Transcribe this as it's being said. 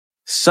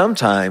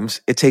Sometimes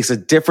it takes a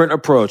different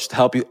approach to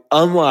help you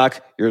unlock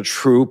your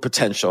true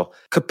potential.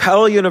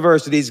 Capella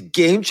University's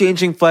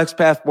game-changing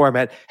FlexPath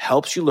format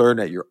helps you learn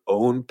at your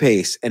own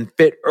pace and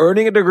fit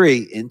earning a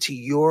degree into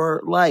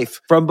your life.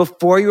 From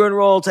before you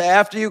enroll to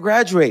after you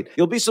graduate,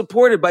 you'll be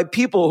supported by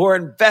people who are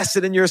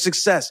invested in your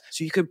success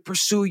so you can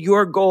pursue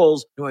your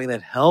goals knowing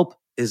that help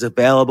is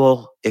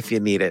available if you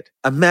need it.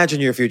 Imagine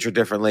your future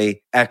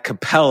differently at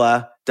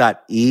capella.edu.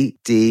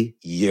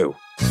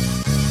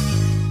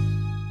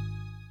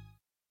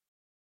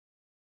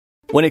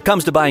 When it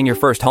comes to buying your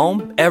first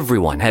home,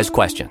 everyone has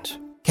questions.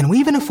 Can we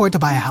even afford to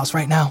buy a house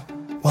right now?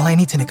 Well, I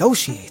need to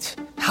negotiate.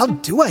 How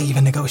do I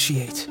even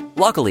negotiate?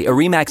 Luckily, a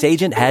RE/MAX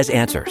agent has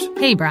answers.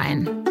 Hey,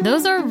 Brian,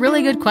 those are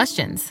really good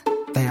questions.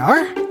 They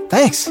are?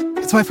 Thanks.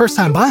 It's my first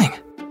time buying.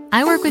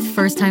 I work with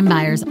first-time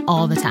buyers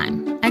all the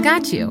time. I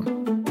got you.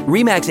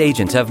 RE/MAX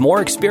agents have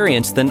more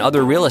experience than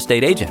other real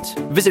estate agents.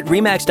 Visit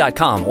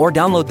RE/MAX.com or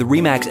download the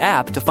RE/MAX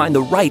app to find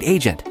the right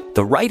agent.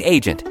 The right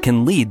agent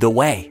can lead the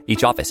way.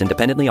 Each office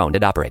independently owned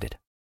and operated.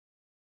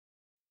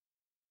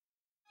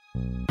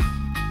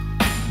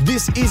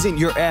 This isn't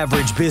your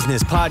average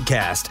business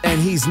podcast,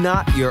 and he's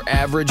not your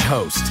average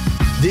host.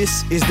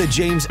 This is the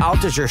James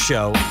Altucher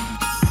Show.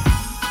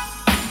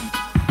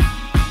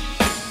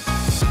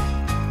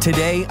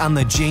 Today on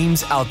the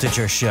James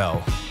Altucher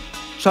Show.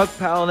 Chuck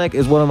Palahniuk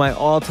is one of my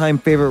all-time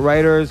favorite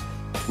writers.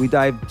 We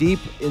dive deep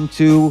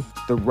into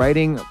the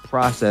writing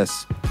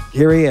process.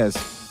 Here he is.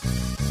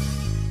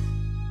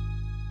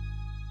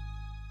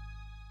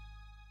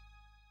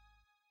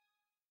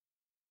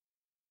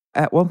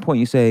 At one point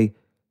you say,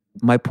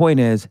 my point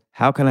is,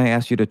 how can I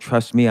ask you to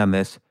trust me on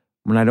this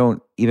when I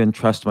don't even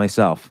trust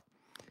myself?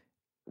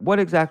 What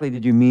exactly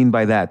did you mean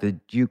by that?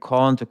 Did you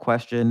call into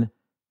question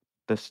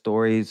the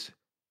story's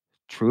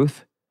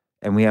truth?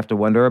 And we have to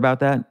wonder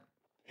about that?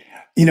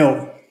 You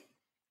know,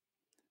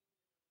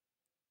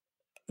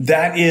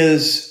 that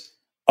is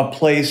a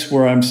place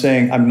where I'm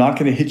saying, I'm not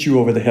going to hit you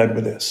over the head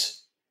with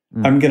this.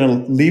 I'm going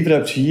to leave it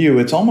up to you.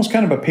 It's almost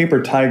kind of a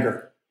paper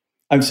tiger.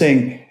 I'm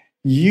saying,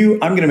 I'm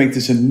going to make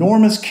this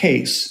enormous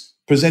case,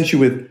 present you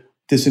with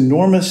this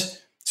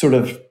enormous sort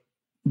of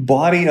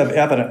body of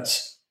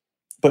evidence,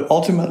 but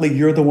ultimately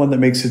you're the one that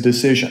makes a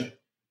decision.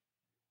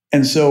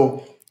 And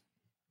so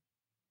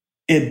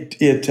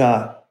it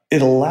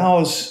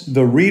allows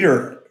the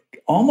reader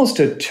almost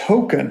a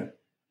token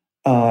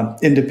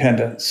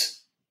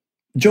independence.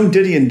 Joan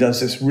Didion does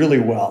this really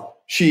well.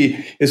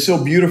 She is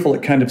so beautiful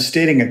at kind of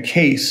stating a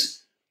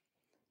case,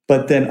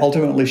 but then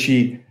ultimately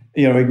she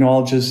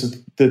acknowledges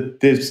that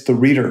it's the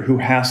reader who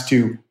has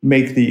to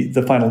make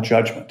the final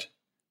judgment.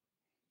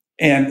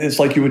 And it's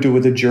like you would do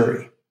with a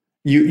jury.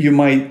 You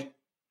might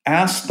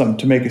ask them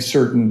to make a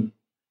certain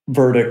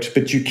verdict,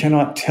 but you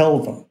cannot tell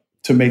them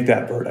to make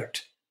that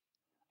verdict.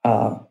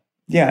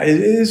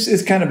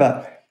 It's kind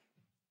of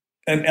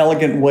an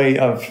elegant way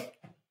of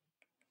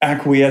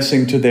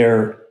acquiescing to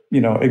their,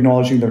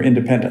 acknowledging their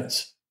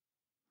independence.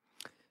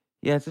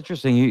 Yeah, it's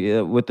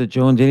interesting. With the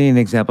Joan Didion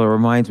example, it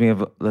reminds me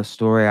of the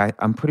story.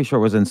 I'm pretty sure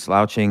it was in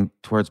Slouching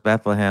Towards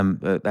Bethlehem,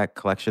 that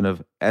collection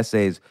of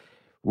essays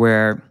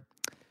where,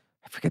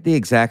 I forget the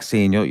exact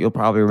scene, you'll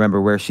probably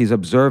remember, where she's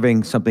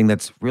observing something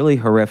that's really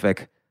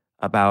horrific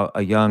about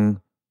a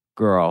young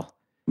girl.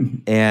 Mm-hmm.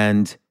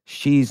 And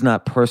she's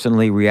not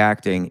personally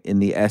reacting in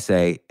the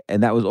essay.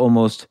 And that was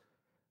almost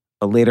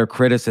a later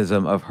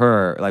criticism of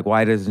her. Like,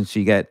 why doesn't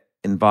she get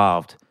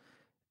involved?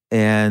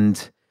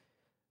 And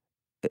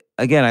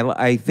again,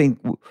 I think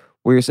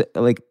what you're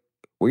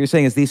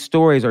saying is these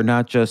stories are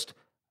not just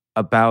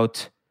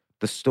about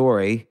the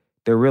story.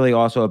 They're really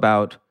also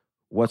about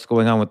what's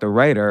going on with the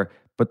writer.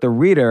 But the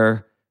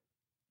reader,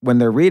 when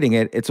they're reading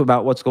it, it's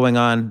about what's going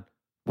on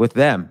with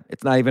them.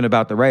 It's not even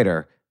about the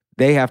writer.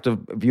 They have to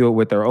view it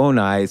with their own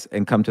eyes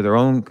and come to their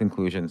own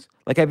conclusions.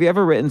 Like, have you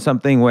ever written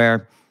something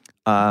where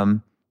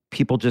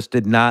people just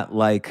did not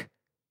like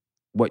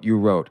what you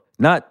wrote?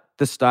 Not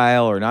the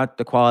style or not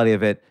the quality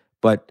of it,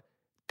 but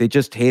they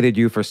just hated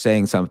you for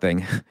saying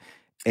something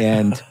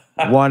and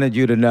wanted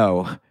you to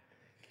know.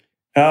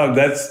 Oh,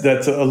 that's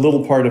a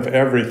little part of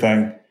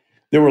everything.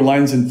 There were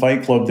lines in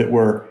Fight Club that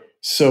were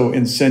so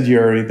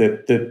incendiary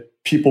that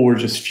people were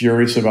just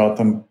furious about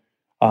them.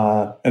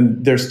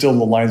 And they're still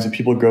the lines that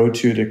people go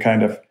to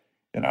kind of,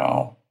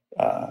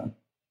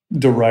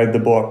 deride the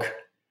book.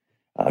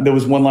 There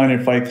was one line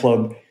in Fight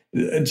Club,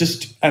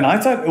 and I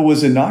thought it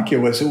was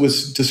innocuous. It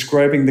was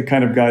describing the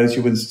kind of guys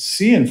you would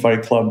see in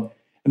Fight Club.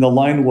 And the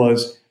line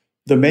was,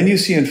 the men you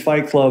see in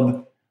Fight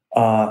Club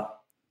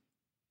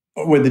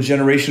were the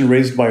generation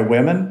raised by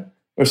women,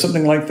 or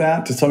something like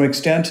that, to some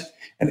extent.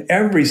 And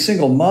every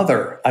single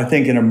mother, I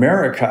think, in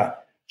America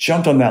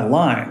jumped on that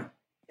line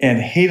and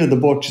hated the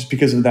book just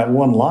because of that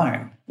one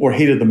line, or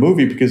hated the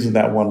movie because of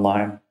that one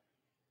line.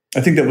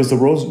 I think that was the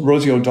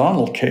Rosie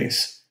O'Donnell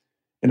case.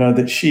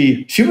 That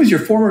she was your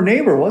former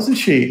neighbor, wasn't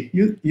she?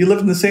 You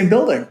lived in the same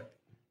building.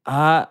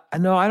 No,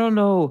 I don't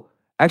know.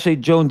 Actually,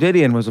 Joan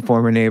Didion was a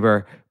former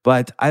neighbor,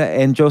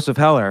 and Joseph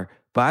Heller,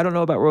 but I don't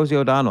know about Rosie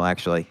O'Donnell,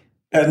 actually.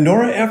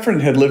 Nora Ephron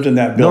had lived in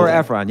that Nora building.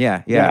 Ephron,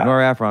 yeah.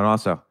 Nora Ephron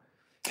also.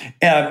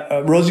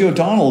 And Rosie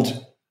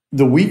O'Donnell,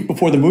 the week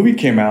before the movie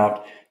came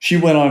out, she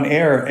went on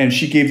air and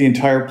she gave the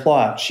entire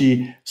plot.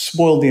 She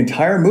spoiled the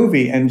entire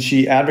movie, and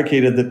she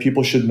advocated that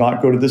people should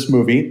not go to this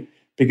movie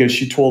because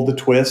she told the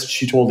twist.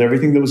 She told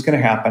everything that was going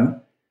to happen.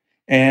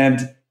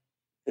 And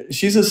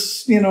she's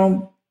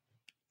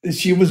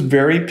she was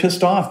very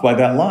pissed off by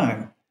that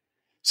line.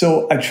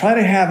 So I try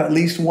to have at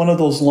least one of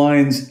those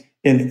lines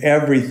in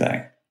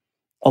everything,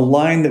 a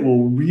line that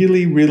will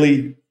really,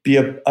 really be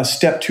a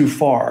step too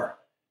far.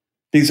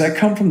 Because I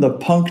come from the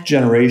punk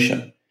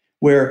generation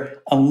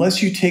where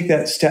unless you take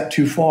that step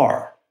too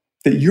far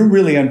that you're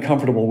really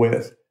uncomfortable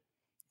with,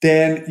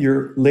 then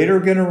you're later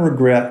going to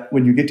regret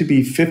when you get to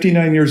be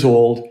 59 years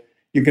old.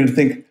 You're going to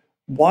think,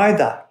 why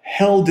the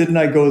hell didn't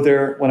I go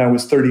there when I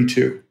was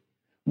 32?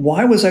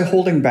 Why was I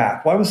holding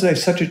back? Why was I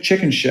such a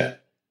chicken shit?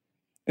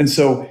 And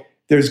so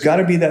there's got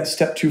to be that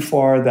step too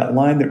far, that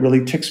line that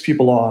really ticks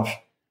people off,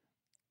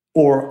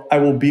 or I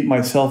will beat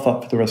myself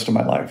up for the rest of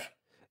my life.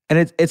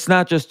 And it's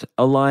not just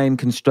a line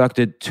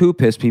constructed to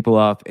piss people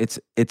off. It's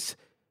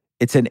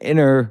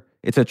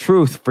a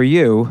truth for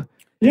you.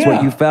 It's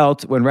what you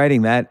felt when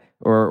writing that,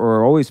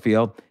 or always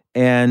feel.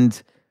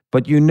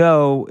 But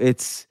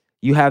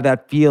you have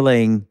that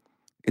feeling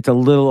it's a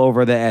little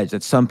over the edge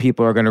that some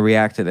people are going to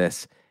react to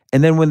this.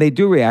 And then when they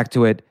do react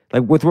to it,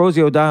 like with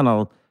Rosie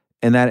O'Donnell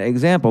in that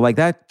example, like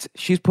that,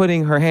 she's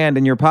putting her hand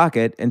in your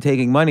pocket and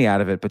taking money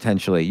out of it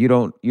potentially. You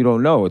don't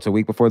know. It's a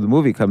week before the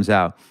movie comes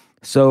out.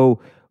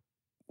 So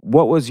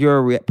what was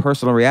your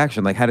personal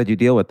reaction? Like, how did you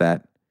deal with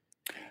that?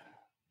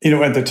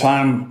 At the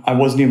time, I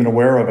wasn't even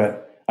aware of it.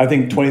 I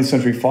think 20th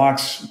Century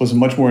Fox was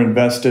much more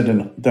invested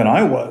than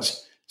I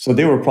was. So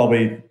they were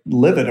probably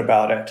livid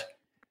about it.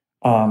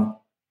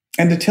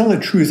 And to tell the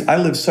truth, I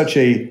live such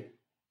a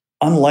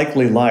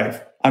unlikely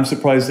life. I'm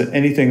surprised that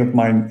anything of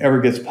mine ever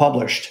gets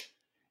published.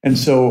 And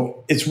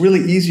so it's really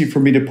easy for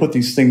me to put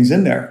these things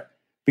in there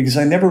because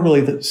I never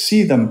really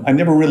see them. I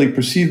never really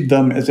perceived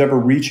them as ever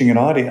reaching an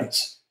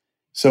audience.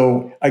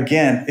 So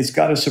again, it's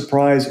got to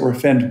surprise or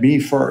offend me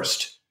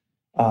first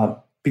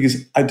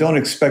because I don't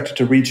expect it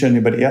to reach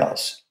anybody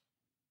else.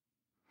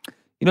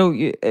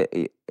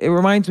 It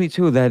reminds me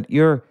too that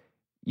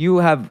you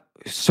have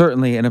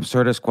certainly an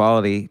absurdist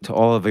quality to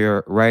all of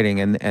your writing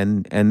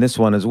and this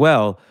one as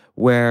well,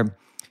 where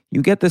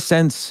you get the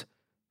sense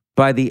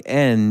by the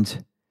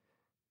end.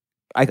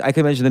 I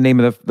can mention the name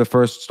of the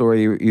first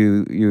story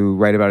you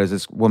write about is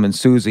this woman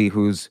Susie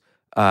who's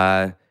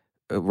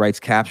writes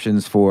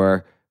captions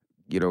for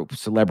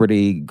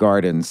celebrity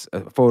gardens,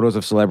 photos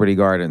of celebrity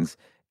gardens,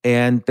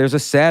 and there's a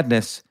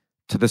sadness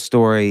to the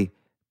story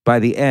by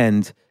the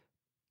end.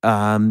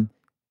 And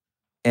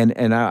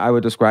I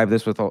would describe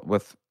this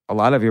with a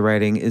lot of your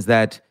writing is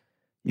that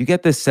you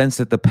get this sense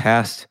that the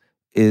past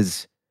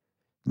is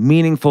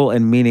meaningful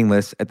and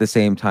meaningless at the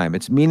same time.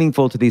 It's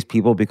meaningful to these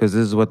people because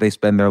this is what they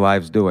spend their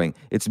lives doing.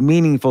 It's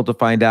meaningful to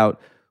find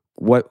out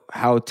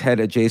how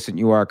TED adjacent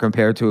you are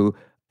compared to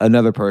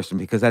another person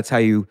because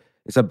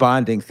it's a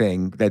bonding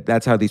thing.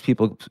 That's how these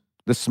people,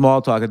 the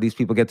small talk of these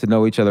people get to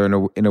know each other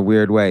in a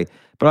weird way.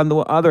 But on the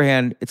other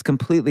hand, it's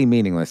completely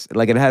meaningless.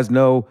 Like it has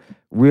no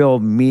real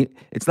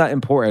it's not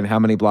important how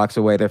many blocks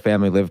away their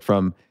family lived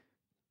from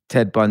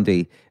Ted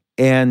Bundy.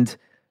 And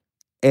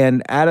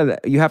out of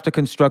that, you have to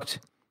construct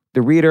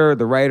the reader,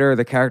 the writer,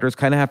 the characters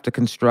kind of have to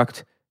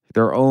construct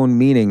their own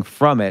meaning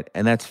from it,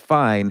 and that's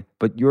fine,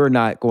 but you're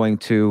not going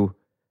to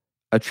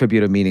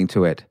attribute a meaning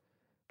to it.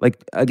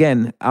 Like,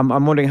 again,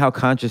 I'm wondering how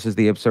conscious is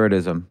the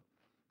absurdism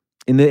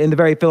in the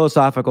very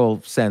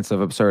philosophical sense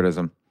of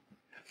absurdism?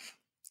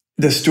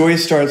 The story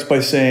starts by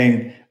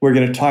saying, we're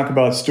going to talk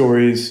about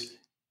stories,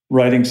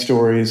 writing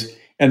stories,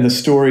 and the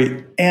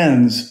story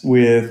ends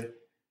with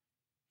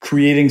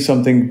creating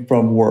something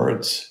from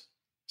words.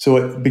 So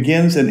it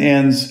begins and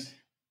ends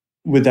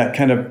with that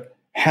kind of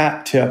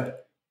hat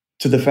tip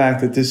to the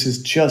fact that this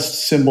is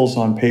just symbols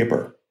on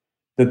paper,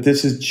 that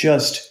this is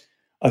just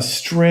a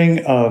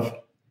string of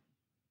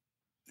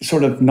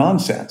sort of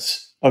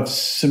nonsense, of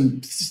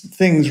some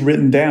things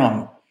written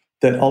down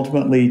that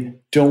ultimately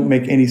don't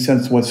make any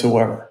sense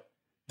whatsoever,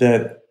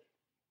 that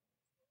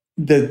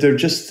they're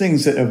just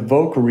things that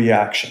evoke a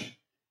reaction.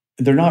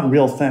 They're not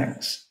real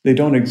things. They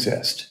don't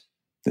exist.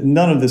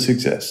 None of this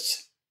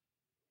exists.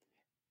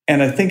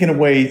 And I think in a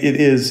way it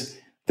is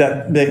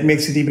that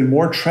makes it even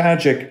more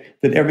tragic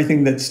that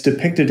everything that's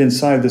depicted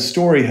inside the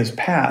story has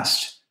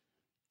passed,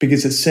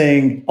 because it's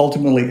saying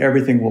ultimately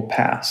everything will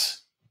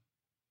pass.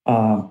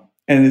 And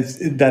it's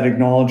that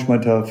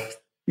acknowledgement of,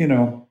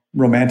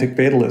 romantic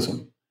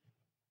fatalism.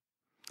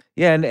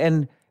 Yeah,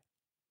 and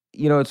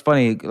it's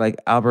funny, like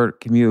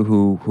Albert Camus,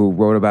 who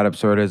wrote about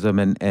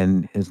absurdism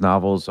and his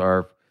novels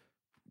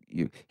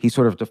he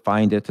sort of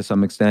defined it to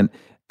some extent.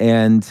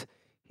 And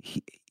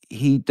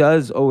he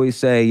does always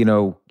say,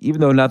 even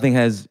though nothing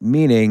has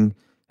meaning,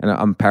 and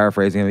I'm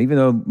paraphrasing him, even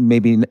though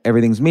maybe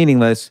everything's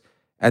meaningless,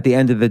 at the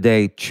end of the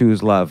day,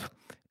 choose love.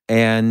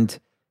 And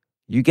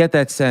you get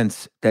that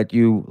sense that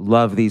you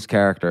love these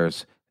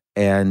characters,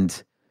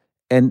 and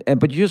And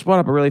but you just brought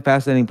up a really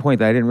fascinating point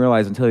that I didn't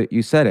realize until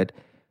you said it.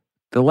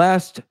 The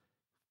last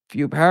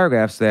few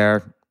paragraphs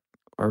there,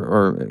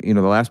 or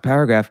the last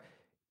paragraph,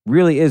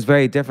 really is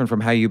very different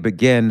from how you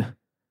begin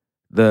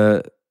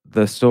the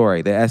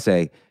story, the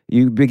essay.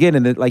 You begin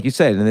in the, like you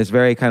said, in this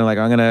very kind of like,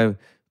 I'm gonna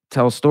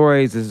tell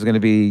stories. This is gonna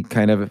be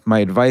kind of my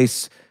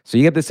advice. So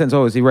you get the sense,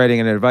 oh, is he writing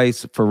an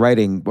advice for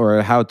writing or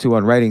a how-to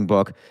on writing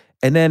book?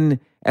 And then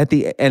and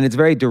it's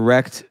very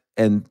direct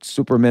and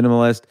super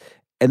minimalist.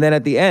 And then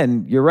at the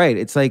end, you're right.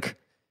 It's like,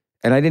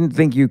 and I didn't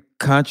think you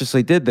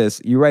consciously did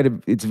this. You write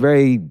it's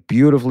very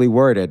beautifully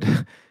worded.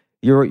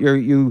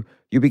 You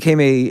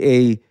became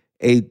a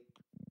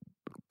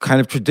kind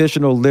of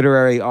traditional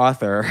literary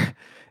author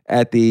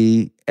at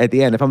the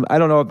end. I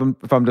don't know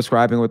if I'm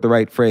describing with the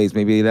right phrase.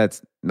 Maybe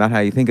that's not how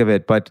you think of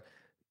it, but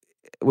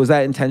was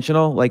that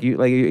intentional?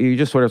 You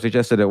just sort of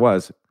suggested it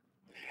was.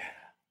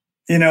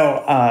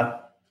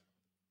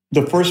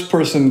 The first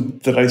person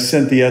that I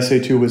sent the essay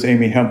to was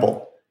Amy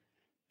Hempel,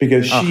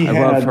 because she I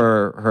love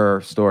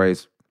her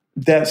stories.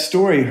 That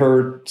story,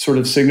 her sort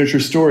of signature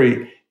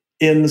story,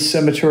 in the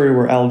cemetery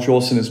where Al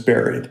Jolson is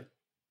buried.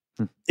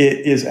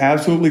 It is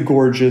absolutely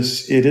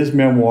gorgeous. It is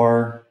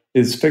memoir.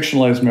 It's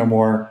fictionalized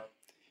memoir.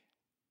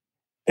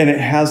 And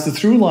it has the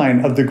through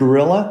line of the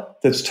gorilla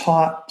that's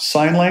taught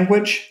sign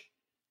language.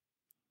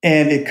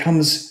 And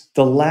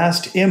the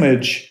last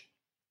image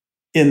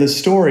in the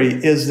story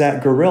is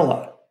that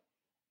gorilla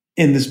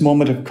in this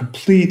moment of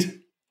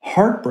complete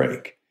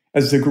heartbreak,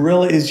 as the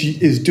gorilla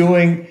is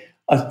doing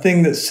a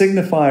thing that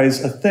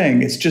signifies a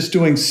thing. It's just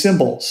doing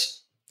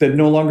symbols that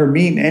no longer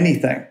mean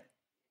anything.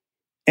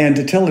 And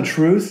to tell the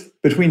truth,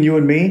 between you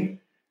and me,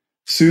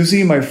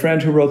 Susie, my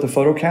friend who wrote the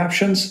photo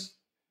captions,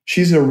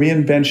 she's a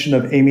reinvention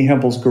of Amy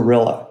Hempel's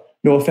gorilla.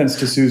 No offense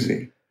to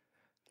Susie.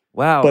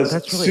 Wow, but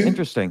that's really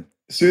interesting.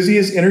 Susie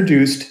is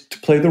introduced to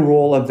play the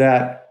role of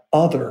that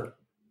other,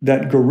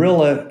 that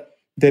gorilla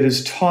that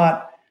is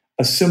taught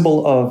a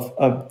symbol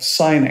of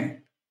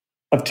signing,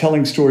 of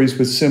telling stories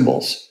with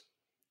symbols.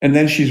 And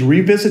then she's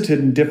revisited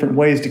in different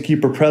ways to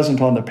keep her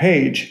present on the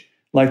page,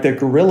 like that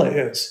gorilla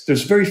is.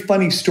 There's very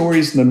funny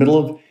stories in the middle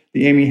of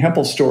the Amy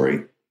Hempel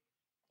story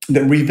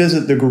that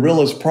revisit the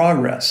gorilla's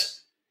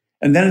progress.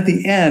 And then at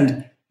the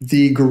end,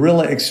 the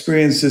gorilla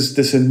experiences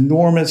this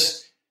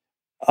enormous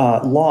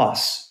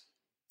loss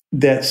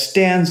that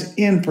stands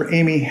in for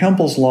Amy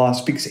Hempel's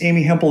loss, because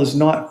Amy Hempel is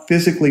not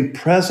physically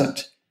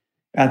present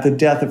at the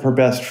death of her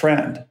best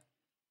friend.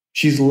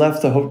 She's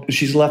left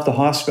the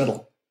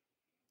hospital.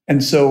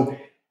 And so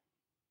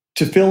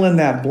to fill in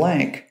that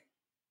blank,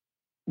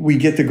 we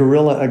get the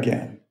gorilla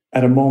again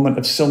at a moment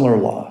of similar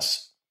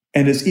loss.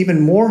 And it's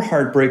even more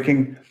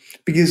heartbreaking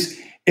because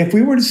if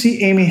we were to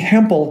see Amy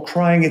Hempel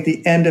crying at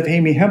the end of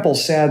Amy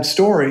Hempel's sad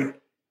story,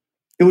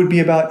 it would be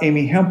about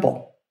Amy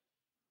Hempel.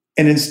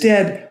 And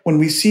instead, when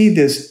we see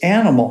this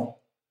animal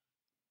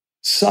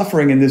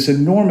suffering in this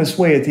enormous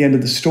way at the end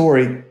of the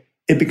story,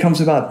 it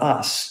becomes about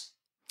us.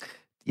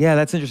 Yeah,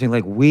 that's interesting.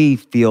 Like, we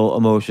feel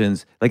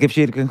emotions. Like, if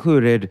she had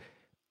concluded,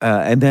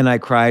 and then I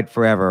cried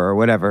forever or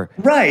whatever.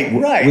 Right.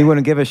 We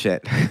wouldn't give a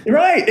shit.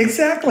 Right,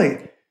 exactly.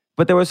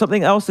 But there was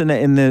something else in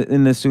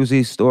the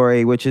Susie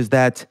story, which is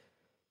that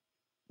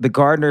the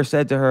gardener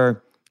said to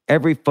her,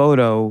 every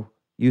photo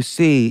you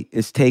see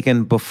is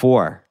taken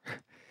before.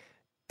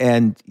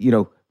 And,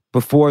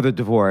 before the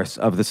divorce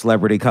of the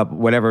celebrity couple,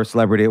 whatever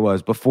celebrity it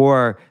was,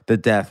 before the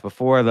death,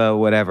 before the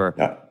whatever,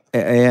 yeah.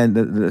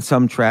 And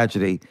some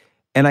tragedy.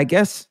 And I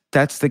guess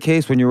that's the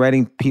case when you're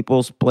writing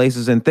people's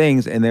places and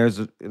things, and there's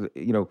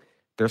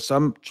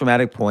some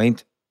traumatic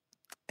point,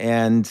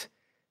 and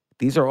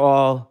these are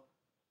all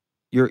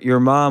your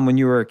mom when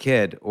you were a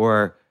kid,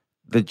 or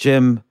the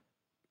gym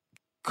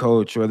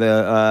coach,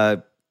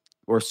 or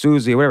or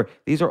Susie, or whatever.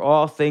 These are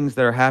all things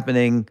that are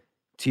happening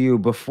to you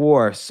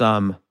before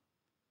some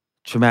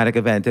traumatic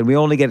event, and we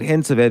only get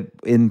hints of it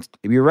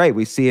you're right,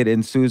 we see it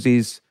in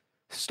Susie's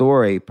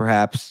story,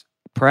 perhaps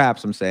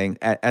I'm saying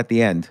at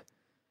the end.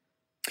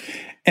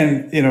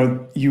 And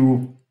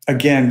you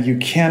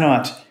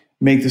cannot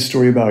make the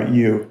story about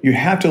you. You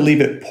have to leave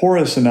it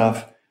porous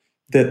enough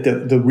that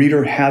the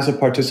reader has a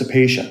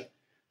participation,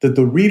 that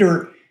the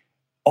reader,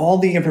 all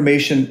the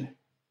information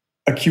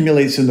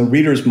accumulates in the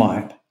reader's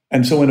mind.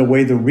 And so in a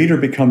way, the reader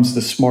becomes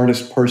the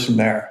smartest person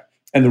there.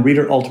 And the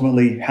reader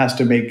ultimately has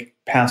to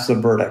pass the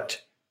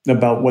verdict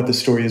about what the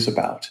story is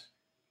about.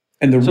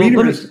 And the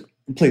reader is,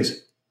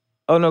 please.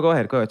 Oh, no, go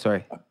ahead.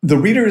 Sorry. The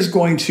reader is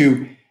going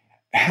to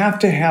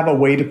have a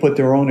way to put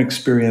their own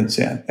experience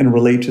in and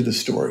relate to the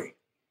story.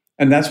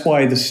 And that's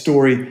why the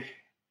story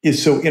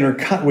is so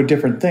intercut with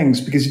different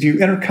things, because if you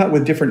intercut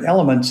with different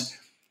elements,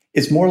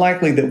 it's more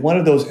likely that one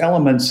of those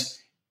elements,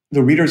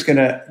 the reader's going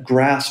to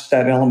grasp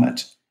that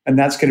element, and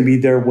that's going to be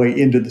their way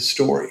into the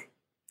story.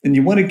 And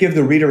you want to give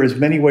the reader as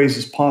many ways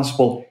as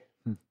possible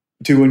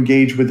to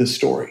engage with the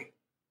story.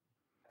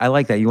 I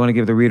like that. You want to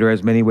give the reader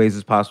as many ways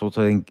as possible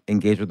to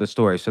engage with the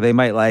story. So they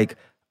might like,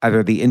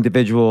 either the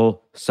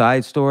individual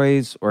side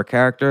stories or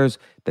characters.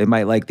 They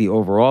might like the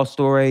overall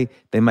story.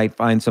 They might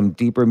find some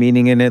deeper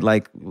meaning in it,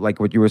 like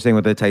what you were saying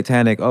with the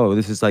Titanic. Oh,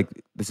 this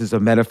is a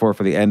metaphor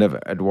for the end of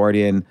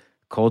Edwardian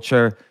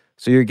culture.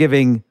 So you're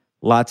giving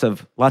lots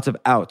of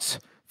outs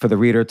for the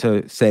reader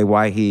to say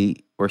why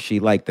he or she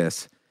liked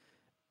this.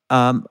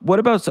 What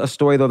about a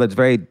story though that's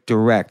very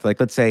direct? Like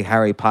let's say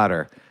Harry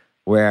Potter,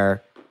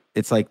 where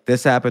it's like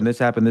this happened, this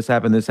happened, this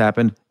happened, this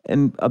happened,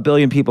 and a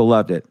billion people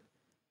loved it.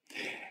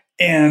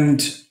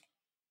 And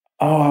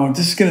oh,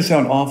 this is going to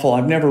sound awful.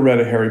 I've never read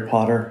a Harry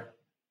Potter,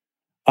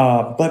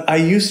 but I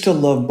used to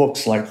love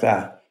books like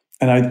that,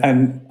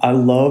 and I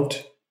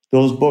loved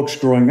those books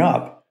growing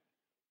up.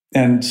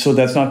 And so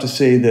that's not to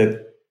say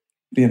that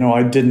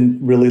I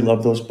didn't really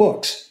love those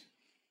books,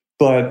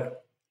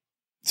 but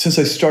since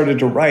I started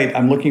to write,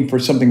 I'm looking for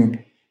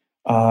something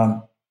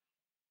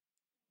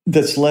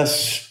that's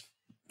less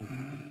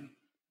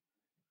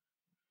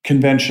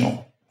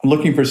conventional. I'm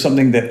looking for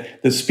something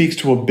that speaks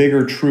to a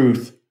bigger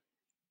truth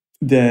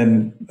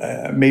than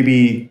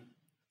maybe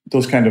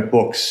those kind of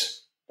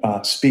books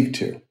speak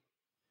to.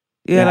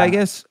 Yeah, and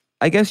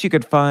I guess you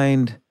could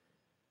find,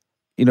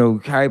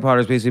 Harry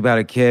Potter's basically about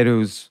a kid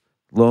who's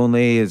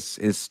lonely,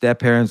 his step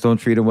parents don't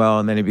treat him well,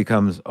 and then he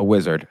becomes a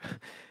wizard.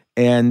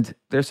 And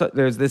there's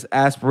this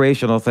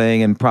aspirational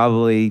thing, and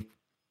probably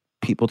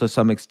people to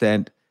some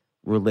extent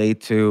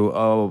relate to,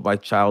 oh, my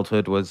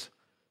childhood was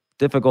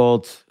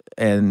difficult,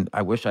 and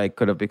I wish I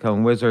could have become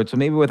a wizard. So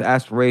maybe with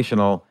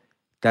aspirational,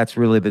 that's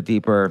really the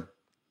deeper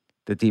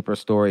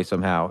story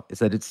somehow, is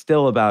that it's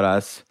still about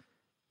us,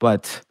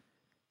 but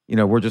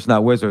we're just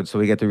not wizards, so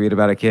we get to read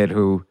about a kid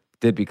who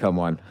did become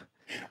one.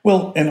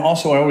 Well, and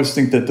also I always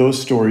think that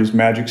those stories,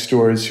 magic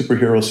stories,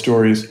 superhero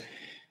stories,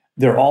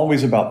 they're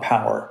always about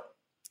power.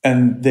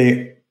 And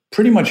they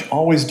pretty much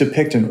always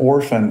depict an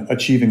orphan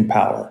achieving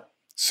power.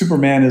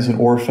 Superman is an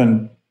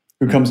orphan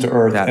who comes to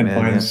Earth and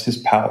finds his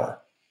power.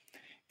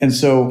 And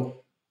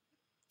so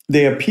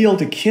they appeal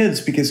to kids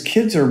because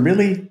kids are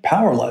really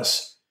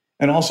powerless.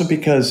 And also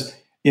because,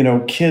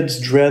 kids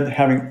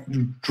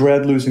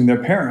dread losing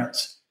their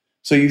parents.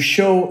 So you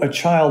show a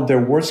child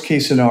their worst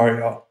case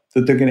scenario,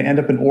 that they're going to end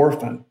up an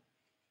orphan,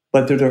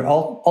 but they're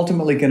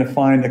ultimately going to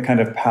find a kind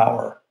of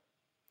power.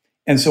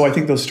 And so I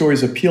think those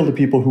stories appeal to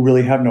people who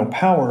really have no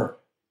power.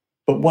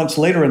 But once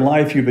later in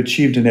life, you've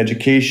achieved an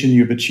education,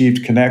 you've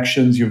achieved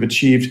connections, you've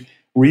achieved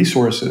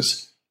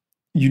resources,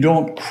 you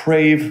don't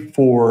crave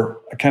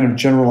for a kind of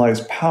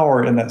generalized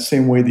power in that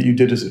same way that you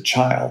did as a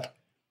child.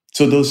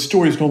 So those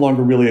stories no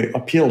longer really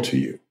appeal to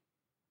you.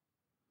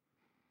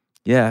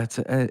 Yeah,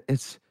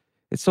 it's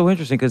so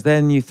interesting because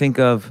then you think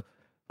of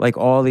like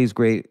all these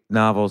great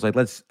novels. Like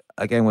let's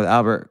again with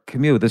Albert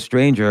Camus, The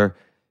Stranger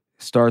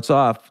starts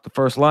off the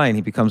first line.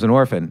 He becomes an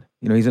orphan.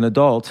 He's an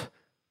adult,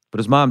 but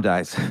his mom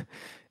dies,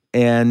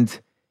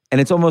 and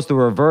it's almost the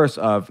reverse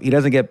of he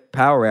doesn't get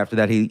power after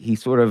that. He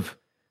sort of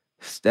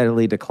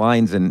steadily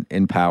declines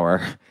in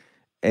power,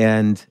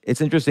 and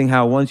it's interesting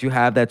how once you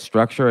have that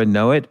structure and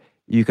know it,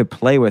 you could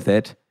play with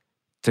it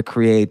to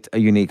create a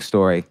unique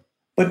story.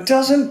 But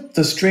doesn't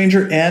The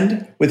Stranger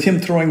end with him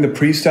throwing the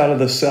priest out of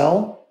the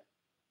cell?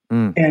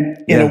 And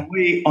in a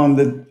way, on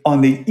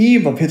the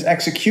eve of his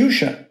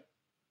execution,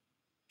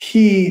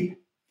 he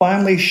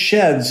finally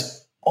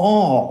sheds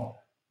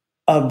all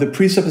of the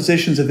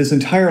presuppositions of his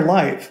entire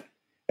life.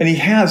 And he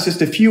has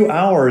just a few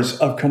hours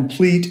of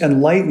complete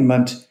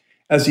enlightenment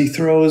as he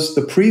throws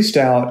the priest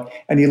out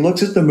and he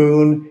looks at the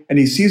moon and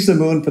he sees the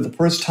moon for the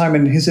first time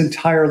in his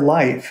entire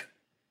life.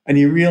 And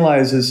he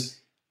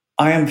realizes,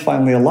 I am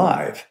finally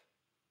alive.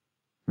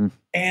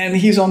 And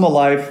he's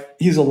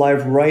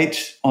alive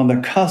right on the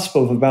cusp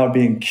of about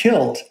being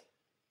killed.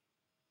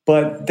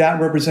 But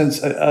that represents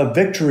a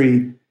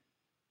victory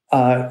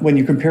when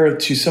you compare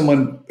it to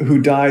someone who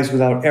dies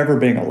without ever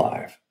being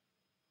alive.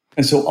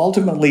 And so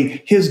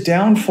ultimately, his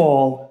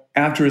downfall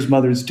after his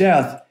mother's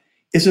death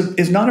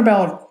is not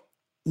about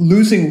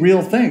losing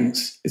real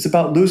things. It's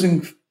about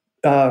losing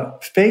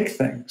fake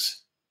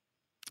things.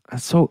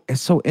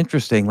 It's so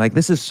interesting. Like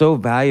this is so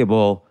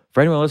valuable for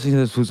anyone listening to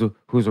this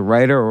who's a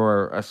writer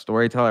or a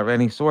storyteller of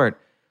any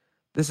sort.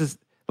 This is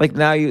like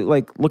now you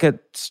like look at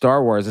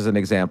Star Wars as an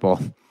example.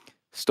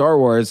 Star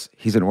Wars,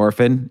 he's an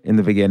orphan in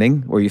the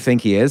beginning, or you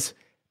think he is.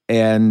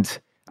 And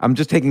I'm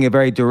just taking a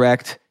very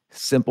direct,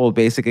 simple,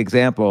 basic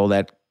example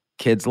that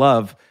kids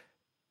love.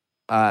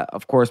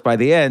 Of course, by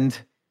the end,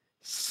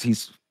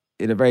 he's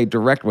in a very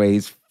direct way,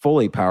 he's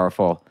fully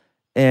powerful.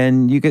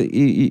 And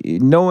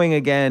knowing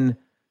again,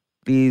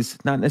 these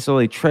not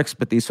necessarily tricks,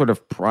 but these sort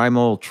of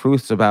primal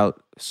truths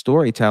about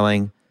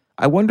storytelling,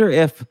 I wonder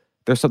if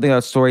there's something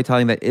about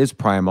storytelling that is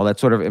primal,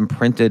 that's sort of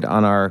imprinted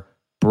on our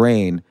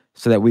brain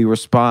so that we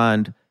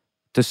respond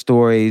to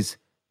stories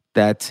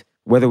that,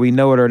 whether we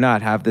know it or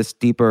not, have this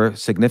deeper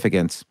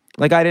significance.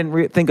 Like I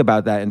didn't think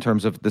about that in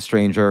terms of The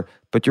Stranger,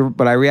 but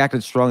I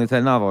reacted strongly to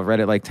that novel. I've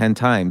read it like 10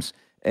 times.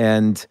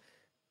 And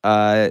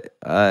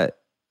there's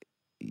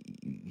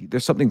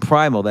something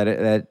primal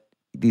that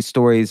these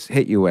stories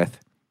hit you with.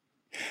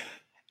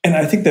 And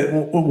I think that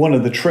one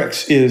of the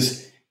tricks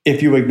is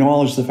if you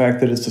acknowledge the fact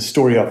that it's a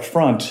story up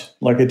front,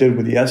 like I did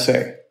with the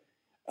essay,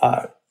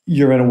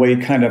 you're in a way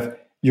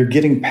you're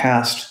getting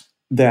past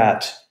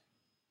that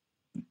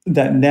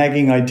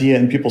nagging idea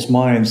in people's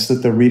minds that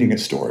they're reading a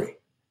story.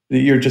 That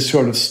you're just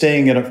sort of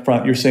staying it up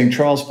front. You're saying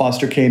Charles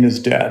Foster Kane is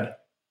dead,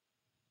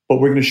 but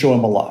we're going to show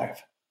him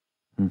alive.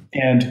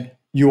 And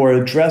you are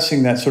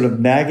addressing that sort of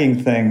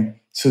nagging thing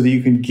so that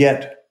you can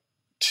get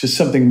to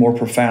something more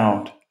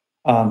profound.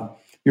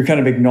 You're kind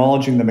of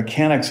acknowledging the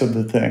mechanics of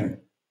the thing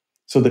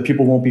so that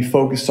people won't be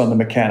focused on the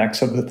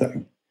mechanics of the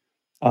thing.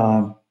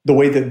 The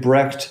way that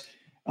Brecht,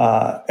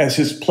 as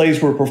his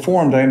plays were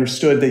performed, I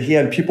understood that he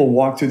had people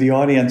walk through the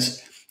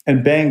audience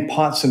and bang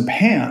pots and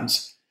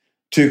pans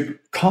to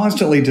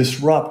constantly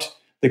disrupt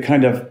the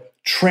kind of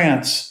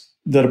trance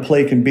that a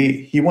play can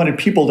be. He wanted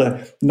people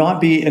to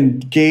not be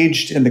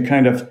engaged in the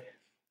kind of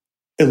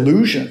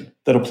illusion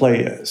that a play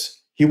is.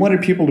 He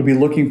wanted people to be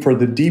looking for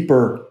the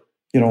deeper,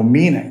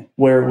 meaning,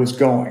 where it was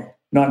going,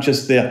 not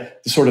just the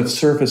sort of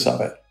surface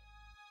of it.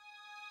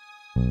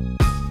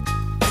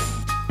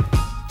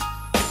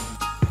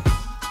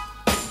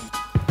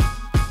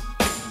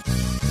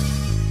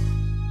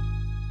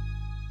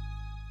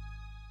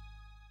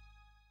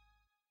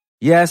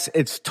 Yes,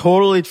 it's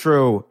totally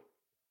true.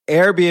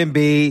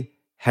 Airbnb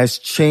has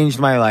changed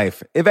my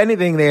life. If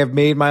anything, they have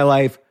made my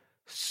life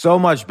so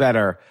much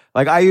better.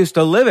 Like, I used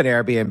to live in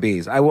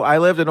Airbnbs. I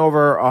lived in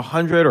over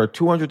 100 or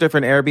 200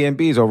 different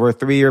Airbnbs over a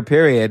 3-year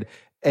period,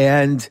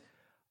 and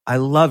I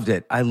loved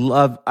it.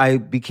 I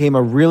became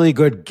a really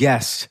good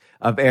guest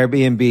of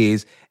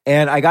Airbnbs,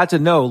 and I got to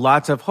know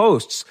lots of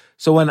hosts.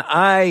 So when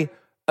I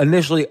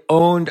initially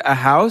owned a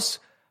house,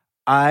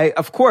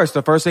 of course,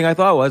 the first thing I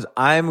thought was,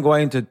 I'm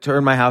going to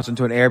turn my house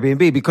into an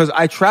Airbnb because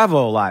I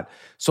travel a lot.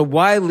 So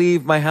why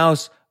leave my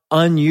house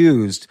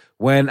unused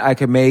when I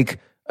can make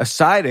a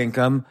side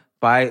income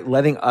by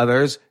letting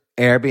others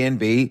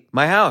Airbnb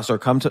my house or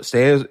come to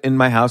stay in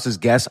my house as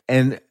guests?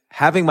 And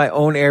having my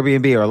own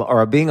Airbnb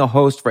or being a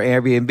host for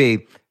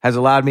Airbnb has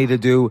allowed me to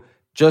do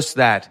just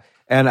that.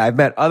 And I've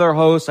met other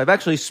hosts. I've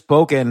actually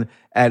spoken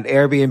at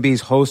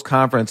Airbnb's host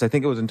conference. I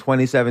think it was in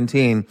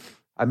 2017.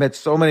 I met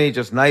so many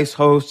just nice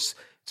hosts.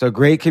 It's a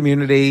great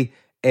community.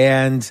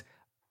 And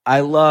I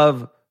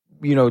love,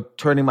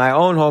 turning my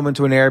own home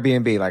into an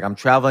Airbnb. Like, I'm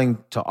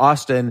traveling to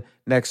Austin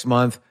next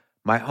month.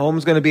 My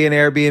home's going to be an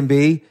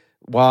Airbnb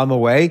while I'm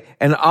away,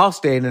 and I'll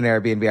stay in an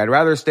Airbnb. I'd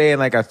rather stay in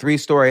like a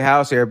 3-story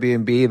house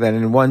Airbnb than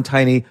in one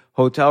tiny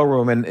hotel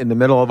room in the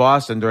middle of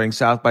Austin during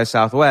South by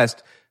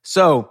Southwest.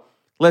 So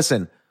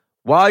listen,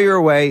 while you're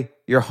away,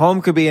 your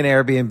home could be an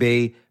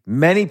Airbnb.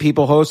 Many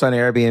people host on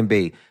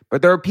Airbnb,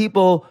 but there are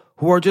people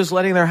who are just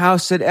letting their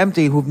house sit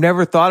empty, who've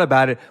never thought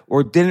about it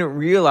or didn't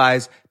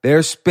realize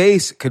their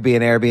space could be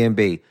an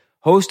Airbnb.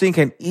 Hosting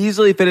can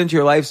easily fit into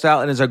your lifestyle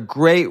and is a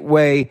great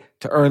way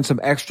to earn some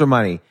extra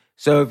money.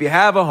 So if you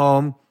have a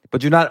home,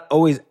 but you're not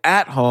always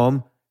at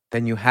home,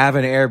 then you have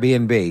an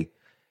Airbnb.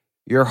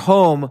 Your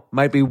home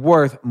might be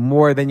worth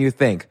more than you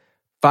think.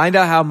 Find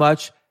out how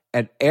much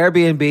at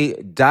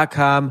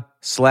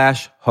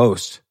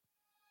airbnb.com/host.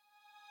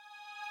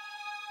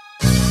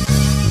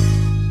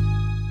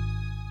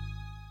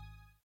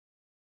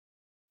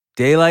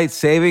 Daylight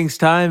savings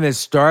time is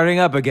starting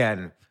up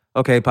again.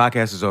 Okay,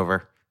 podcast is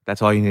over.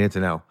 That's all you needed to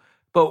know.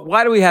 But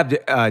why do we have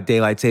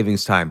daylight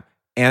savings time?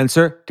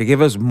 Answer: to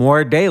give us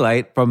more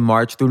daylight from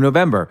March through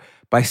November.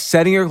 By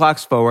setting your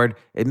clocks forward,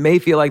 it may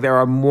feel like there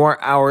are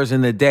more hours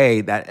in the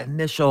day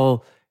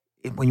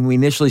when we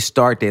initially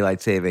start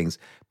daylight savings.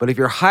 But if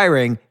you're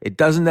hiring, it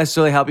doesn't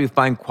necessarily help you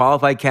find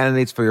qualified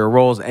candidates for your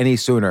roles any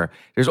sooner.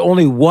 There's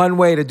only one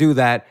way to do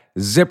that: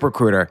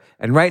 ZipRecruiter.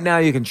 And right now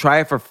you can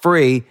try it for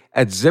free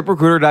at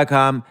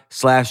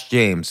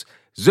ZipRecruiter.com/James.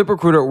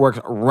 ZipRecruiter works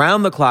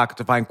around the clock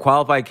to find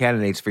qualified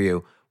candidates for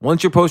you.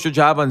 Once you post your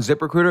job on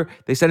ZipRecruiter,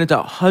 they send it to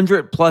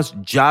 100+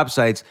 job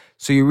sites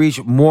so you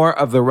reach more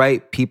of the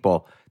right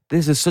people.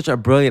 This is such a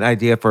brilliant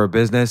idea for a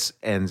business,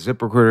 and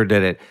ZipRecruiter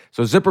did it.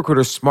 So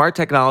ZipRecruiter's smart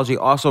technology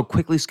also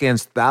quickly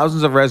scans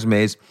thousands of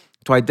resumes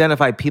to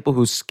identify people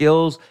whose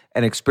skills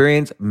and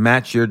experience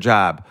match your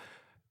job.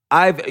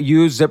 I've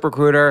used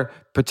ZipRecruiter,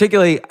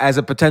 particularly as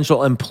a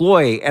potential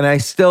employee, and I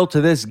still,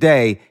 to this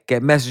day,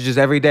 get messages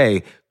every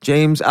day.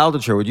 James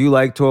Altucher, would you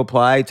like to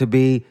apply to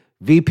be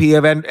VP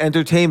of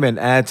Entertainment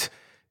at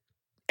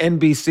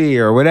NBC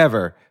or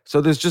whatever? So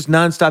there's just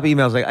nonstop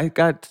emails. Like, I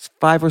got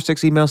 5 or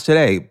 6 emails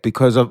today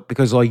because a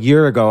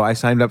year ago I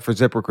signed up for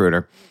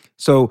ZipRecruiter.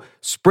 So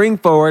spring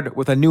forward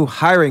with a new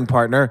hiring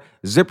partner,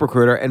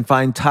 ZipRecruiter, and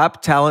find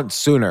top talent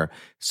sooner.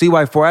 See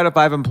why 4 out of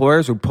 5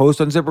 employers who post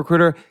on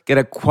ZipRecruiter get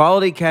a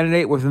quality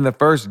candidate within the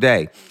first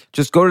day.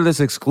 Just go to this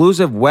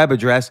exclusive web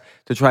address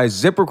to try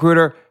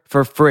ZipRecruiter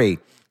for free.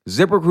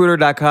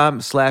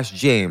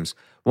 ZipRecruiter.com/James.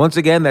 Once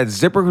again,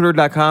 that's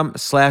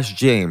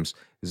ZipRecruiter.com/James.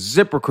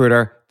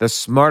 ZipRecruiter, the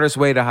smartest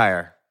way to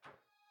hire.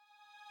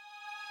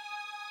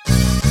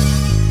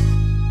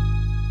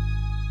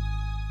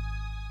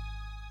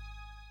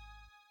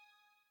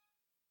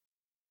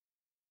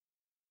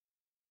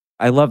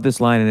 I love this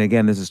line, and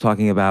again, this is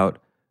talking about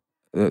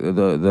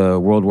the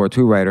World War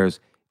II writers,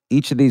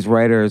 each of these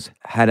writers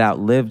had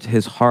outlived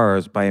his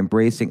horrors by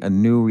embracing a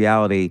new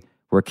reality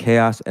where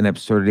chaos and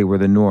absurdity were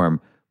the norm,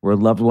 where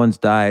loved ones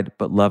died,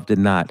 but love did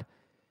not.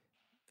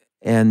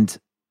 And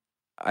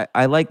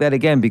I like that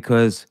again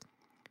because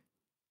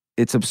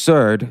it's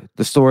absurd.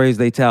 The stories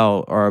they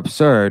tell are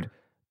absurd,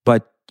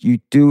 but you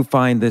do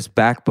find this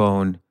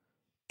backbone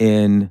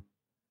in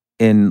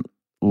in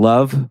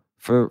love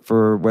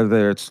for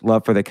whether it's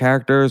love for the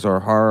characters or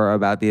horror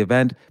about the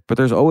event. But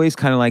there's always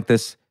kind of like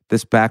this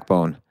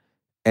backbone,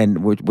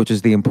 and which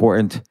is the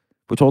important,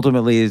 which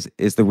ultimately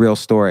is the real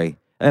story.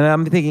 And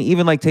I'm thinking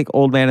even like take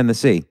Old Man in the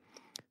Sea.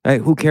 Right?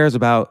 Who cares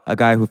about a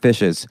guy who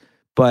fishes?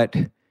 But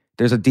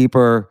there's a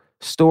deeper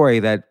story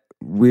that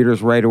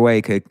readers right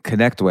away could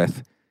connect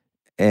with,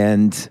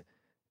 and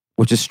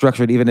which is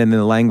structured even in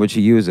the language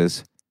he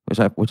uses,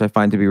 which I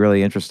find to be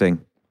really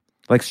interesting.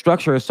 Like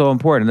structure is so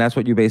important. That's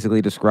what you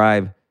basically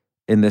describe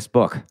in this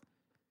book.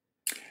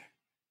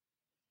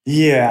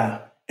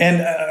 Yeah.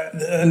 And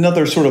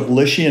another sort of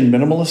Lishian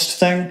minimalist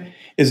thing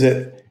is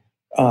that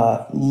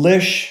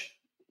Lish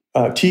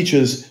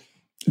teaches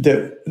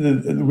that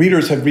the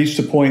readers have reached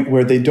a point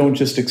where they don't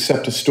just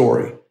accept a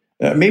story.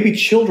 Maybe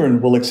children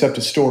will accept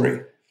a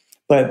story,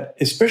 but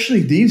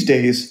especially these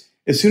days,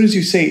 as soon as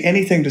you say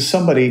anything to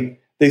somebody,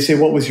 they say,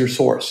 "What was your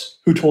source?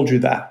 Who told you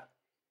that?"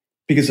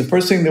 Because the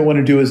first thing they want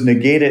to do is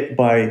negate it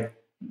by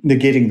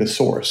negating the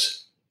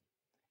source.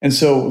 And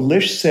so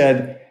Lish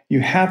said, you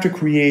have to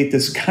create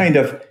this kind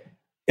of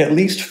at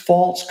least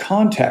false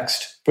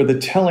context for the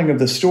telling of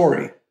the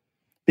story,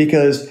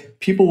 because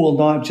people will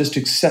not just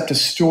accept a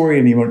story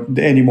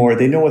anymore.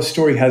 They know a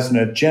story has an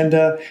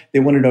agenda. They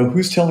want to know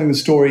who's telling the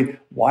story,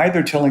 why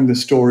they're telling the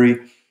story.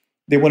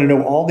 They want to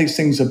know all these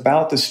things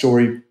about the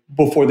story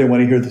before they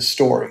want to hear the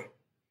story.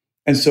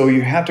 And so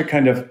you have to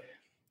kind of,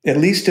 at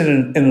least in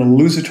an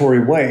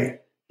illusory way,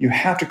 you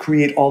have to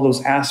create all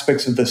those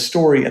aspects of the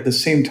story at the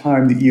same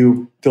time that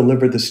you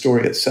deliver the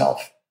story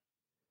itself.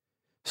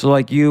 So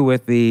like you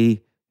with the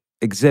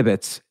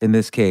exhibits in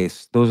this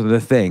case, those are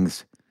the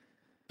things.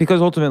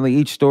 Because ultimately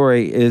each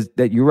story is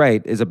that you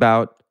write is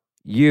about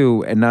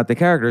you and not the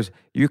characters.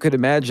 You could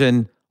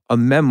imagine a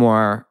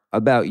memoir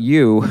about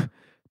you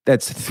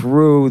that's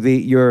through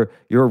your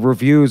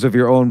reviews of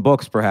your own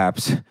books,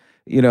 perhaps.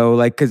 You know,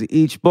 like because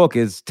each book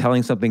is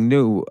telling something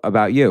new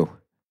about you.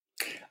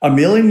 A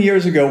million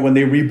years ago, when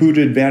they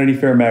rebooted Vanity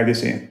Fair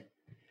magazine,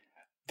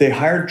 they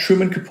hired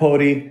Truman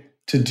Capote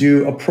to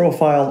do a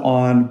profile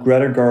on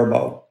Greta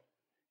Garbo.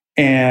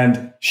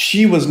 And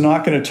she was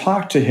not going to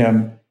talk to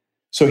him.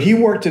 So he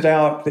worked it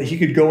out that he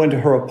could go into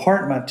her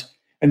apartment.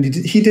 And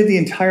he did the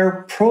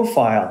entire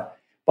profile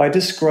by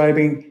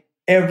describing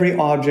every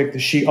object that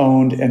she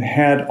owned and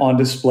had on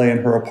display in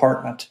her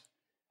apartment.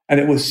 And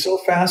it was so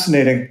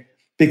fascinating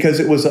because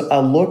it was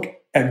a look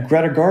at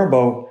Greta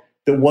Garbo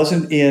that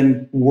wasn't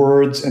in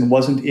words and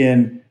wasn't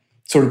in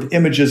sort of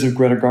images of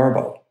Greta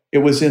Garbo. It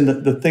was in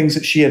the things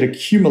that she had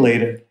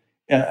accumulated,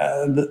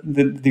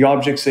 the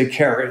objects they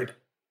carried.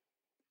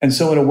 And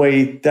so in a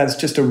way, that's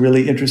just a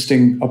really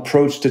interesting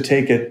approach to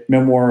take at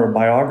memoir or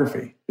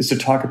biography, is to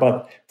talk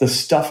about the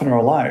stuff in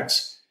our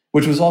lives,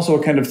 which was also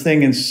a kind of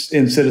thing in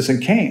Citizen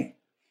Kane.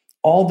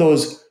 All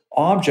those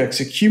objects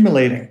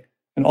accumulating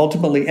and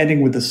ultimately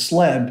ending with the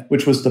sled,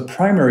 which was the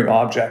primary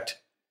object,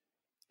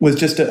 was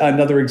just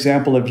another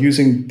example of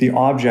using the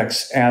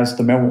objects as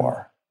the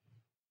memoir.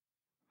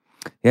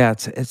 Yeah,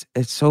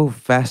 it's so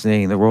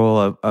fascinating, the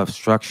role of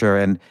structure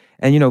and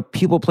you know,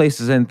 people,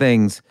 places, and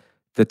things.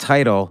 The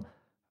title,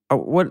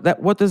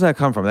 what does that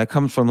come from? That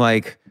comes from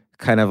like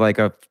kind of like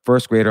a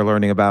first grader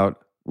learning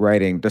about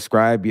writing.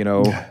 Describe, you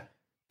know,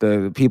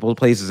 the people,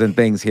 places, and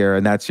things here,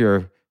 and that's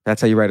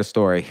how you write a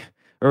story.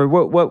 Or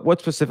what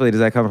specifically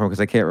does that come from?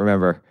 Because I can't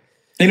remember.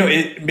 You know,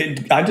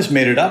 I just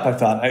made it up. I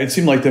thought it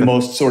seemed like the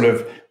most sort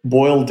of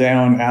boiled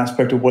down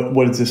aspect of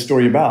what is this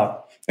story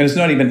about. And it's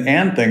not even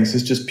and things.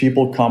 It's just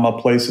people, comma,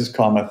 places,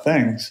 comma,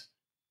 things.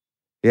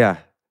 Yeah.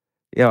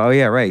 Yeah. Oh,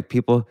 yeah. Right.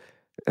 People.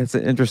 That's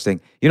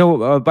interesting. You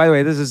know. By the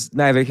way, this is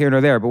neither here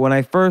nor there. But when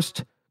I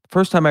first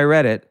time I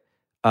read it,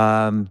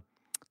 I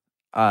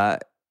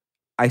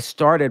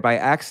started by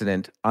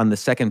accident on the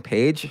second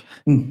page.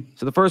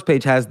 So the first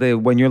page has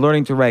when you're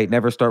learning to write,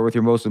 never start with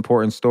your most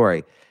important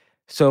story.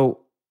 So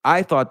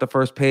I thought the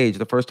first page,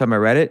 the first time I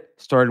read it,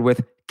 started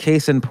with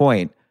case in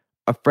point.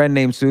 A friend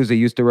named Susie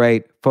used to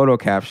write photo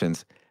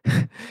captions.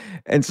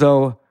 And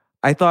so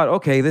I thought,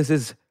 okay, this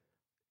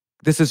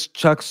is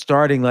Chuck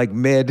starting like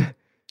mid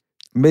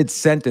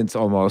sentence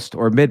almost,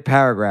 or mid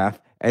paragraph.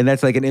 And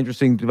that's like an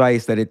interesting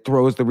device that it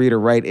throws the reader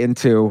right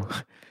into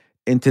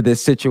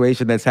this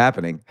situation that's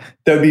happening.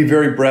 That would be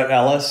very Brett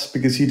Ellis,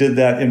 because he did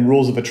that in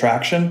Rules of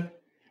Attraction,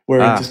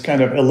 where it just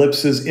kind of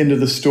ellipses into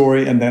the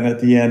story and then at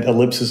the end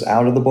ellipses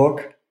out of the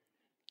book.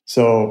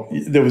 So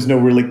there was no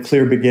really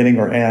clear beginning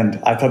or end.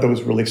 I thought that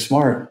was really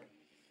smart.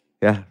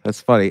 Yeah,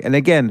 that's funny. And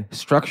again,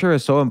 structure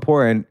is so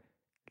important.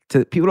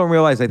 People don't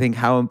realize, I think,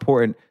 how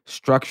important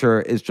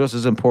structure is, just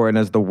as important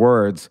as the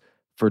words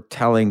for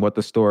telling what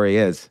the story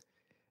is.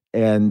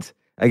 And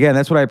again,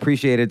 that's what I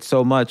appreciated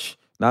so much.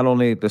 Not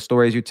only the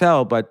stories you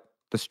tell, but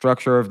the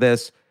structure of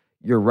this,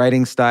 your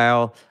writing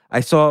style.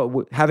 I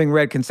saw, having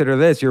read Consider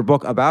This, your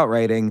book about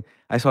writing,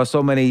 I saw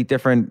so many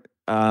different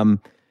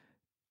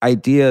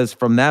ideas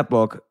from that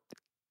book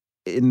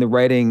in the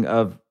writing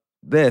of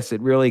this.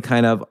 It really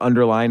kind of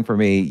underlined for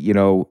me,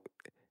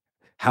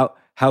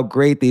 how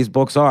great these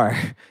books are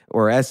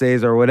or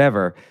essays or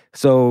whatever.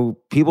 So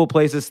People,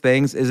 Places,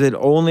 Things, is it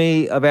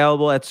only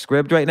available at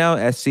Scribd right now?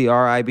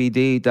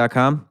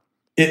 SCRIBD.com?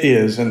 It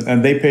is,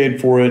 and they paid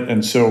for it.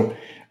 And so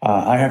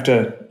I have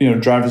to,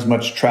 drive as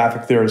much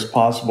traffic there as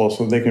possible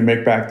so they can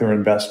make back their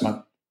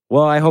investment.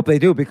 Well, I hope they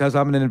do, because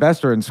I'm an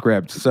investor in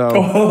Scribd. So,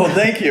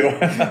 thank you.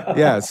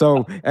 Yeah,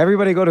 so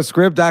everybody go to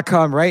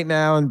Scribd.com right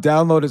now and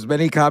download as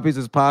many copies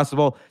as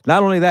possible.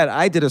 Not only that,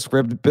 I did a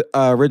Scribd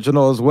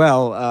original as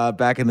well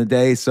back in the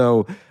day.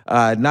 So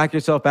knock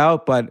yourself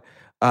out. But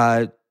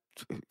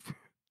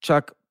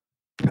Chuck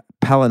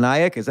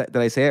Palahniuk, did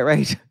I say it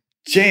right?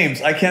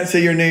 James, I can't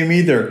say your name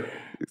either.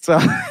 So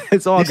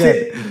it's all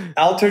good.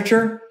 I'll touch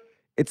her?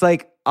 It's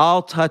like,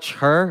 I'll touch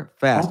her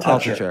fast. I'll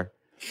touch her.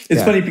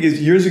 It's funny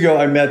because years ago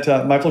I met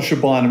Michael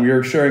Chabon, and we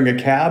were sharing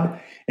a cab,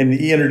 and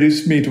he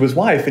introduced me to his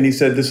wife, and he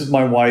said, "This is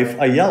my wife,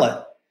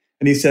 Ayala."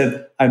 And he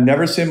said, "I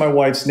never say my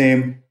wife's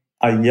name,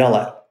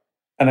 Ayala."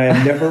 And I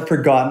have never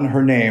forgotten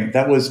her name.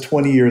 That was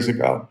 20 years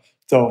ago.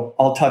 So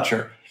I'll touch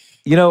her.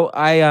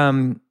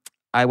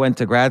 I went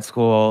to grad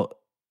school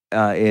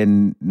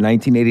in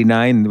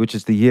 1989, which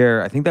is the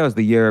year, I think that was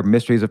the year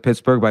Mysteries of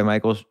Pittsburgh by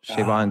Michael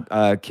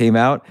Chabon came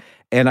out.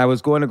 And I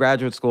was going to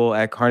graduate school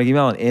at Carnegie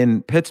Mellon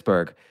in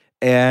Pittsburgh.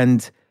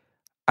 And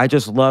I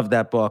just loved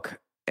that book.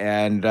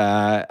 And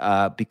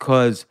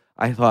because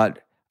I thought,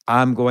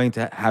 I'm going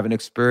to have an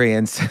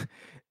experience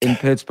in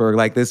Pittsburgh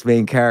like this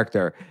main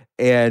character.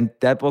 And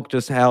that book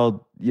just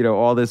held,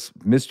 all this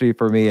mystery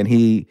for me. And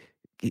he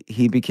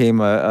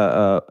became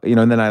and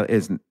then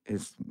his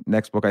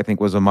next book, I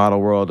think, was A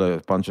Model World,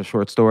 a bunch of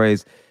short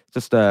stories.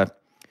 Just a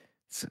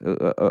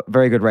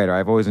very good writer.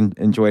 I've always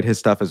enjoyed his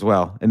stuff as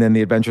well. And then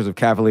The Adventures of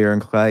Cavalier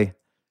and Clay.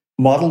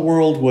 Model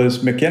World was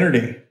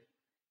McInerney.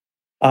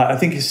 I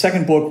think his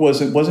second book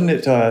wasn't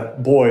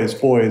it Boys?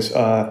 It was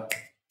about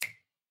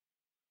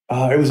the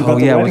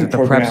writing was it the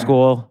program. prep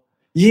school?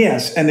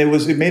 Yes, and it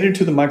made it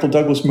into the Michael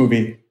Douglas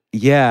movie.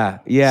 Yeah.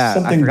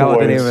 Something I forgot Boys.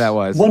 what the name of that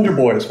was. Wonder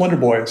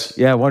Boys.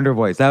 Yeah, Wonder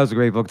Boys. That was a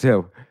great book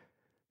too.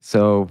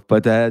 So,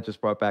 but that just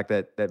brought back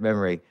that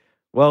memory.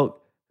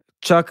 Well,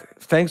 Chuck,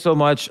 thanks so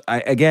much.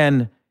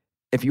 Again,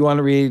 if you want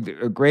to read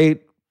a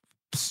great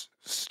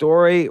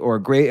story or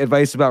great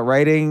advice about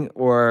writing,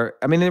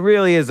 it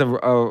really is a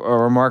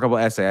remarkable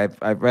essay.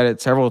 I've read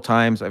it several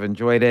times. I've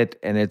enjoyed it,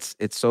 and it's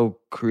so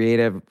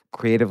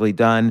creatively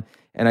done.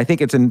 And I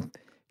think it's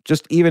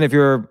even if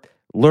you're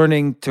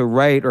learning to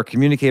write or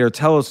communicate or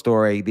tell a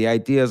story, the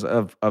ideas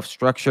of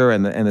structure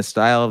and the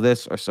style of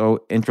this are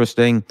so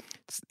interesting.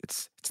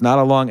 It's not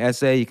a long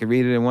essay. You can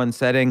read it in one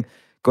setting.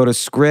 Go to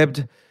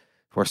Scribd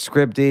or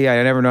Scribd.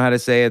 I never know how to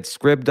say it.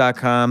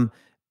 Scribd.com.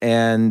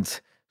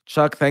 And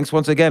Chuck, thanks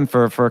once again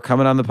for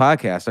coming on the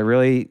podcast. I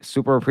really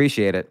super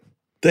appreciate it.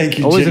 Thank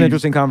you, Always James. an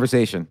interesting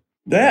conversation.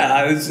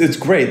 Yeah, it's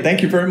great.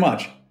 Thank you very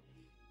much.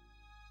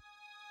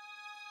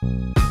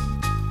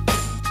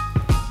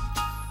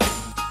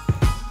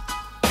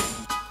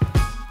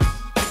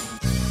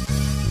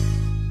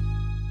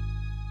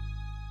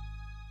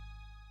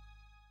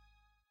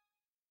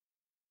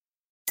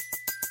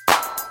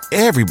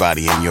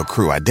 Everybody in your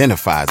crew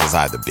identifies as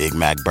either Big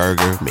Mac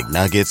Burger,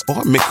 McNuggets,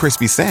 or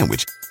McCrispy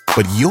Sandwich.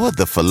 But you're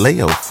the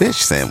Filet-O-Fish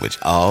Sandwich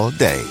all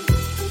day.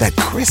 That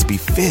crispy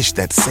fish,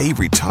 that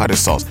savory tartar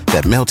sauce,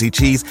 that melty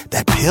cheese,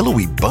 that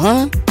pillowy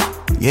bun.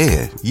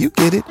 Yeah, you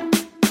get it.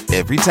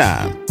 Every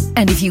time.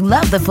 And if you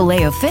love the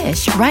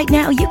Filet-O-Fish, right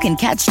now you can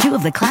catch two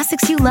of the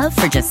classics you love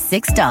for just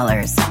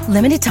 $6.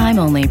 Limited time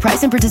only.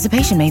 Price and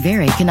participation may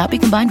vary. Cannot be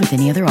combined with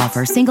any other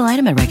offer. Single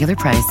item at regular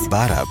price.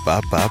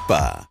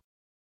 Ba-da-ba-ba-ba.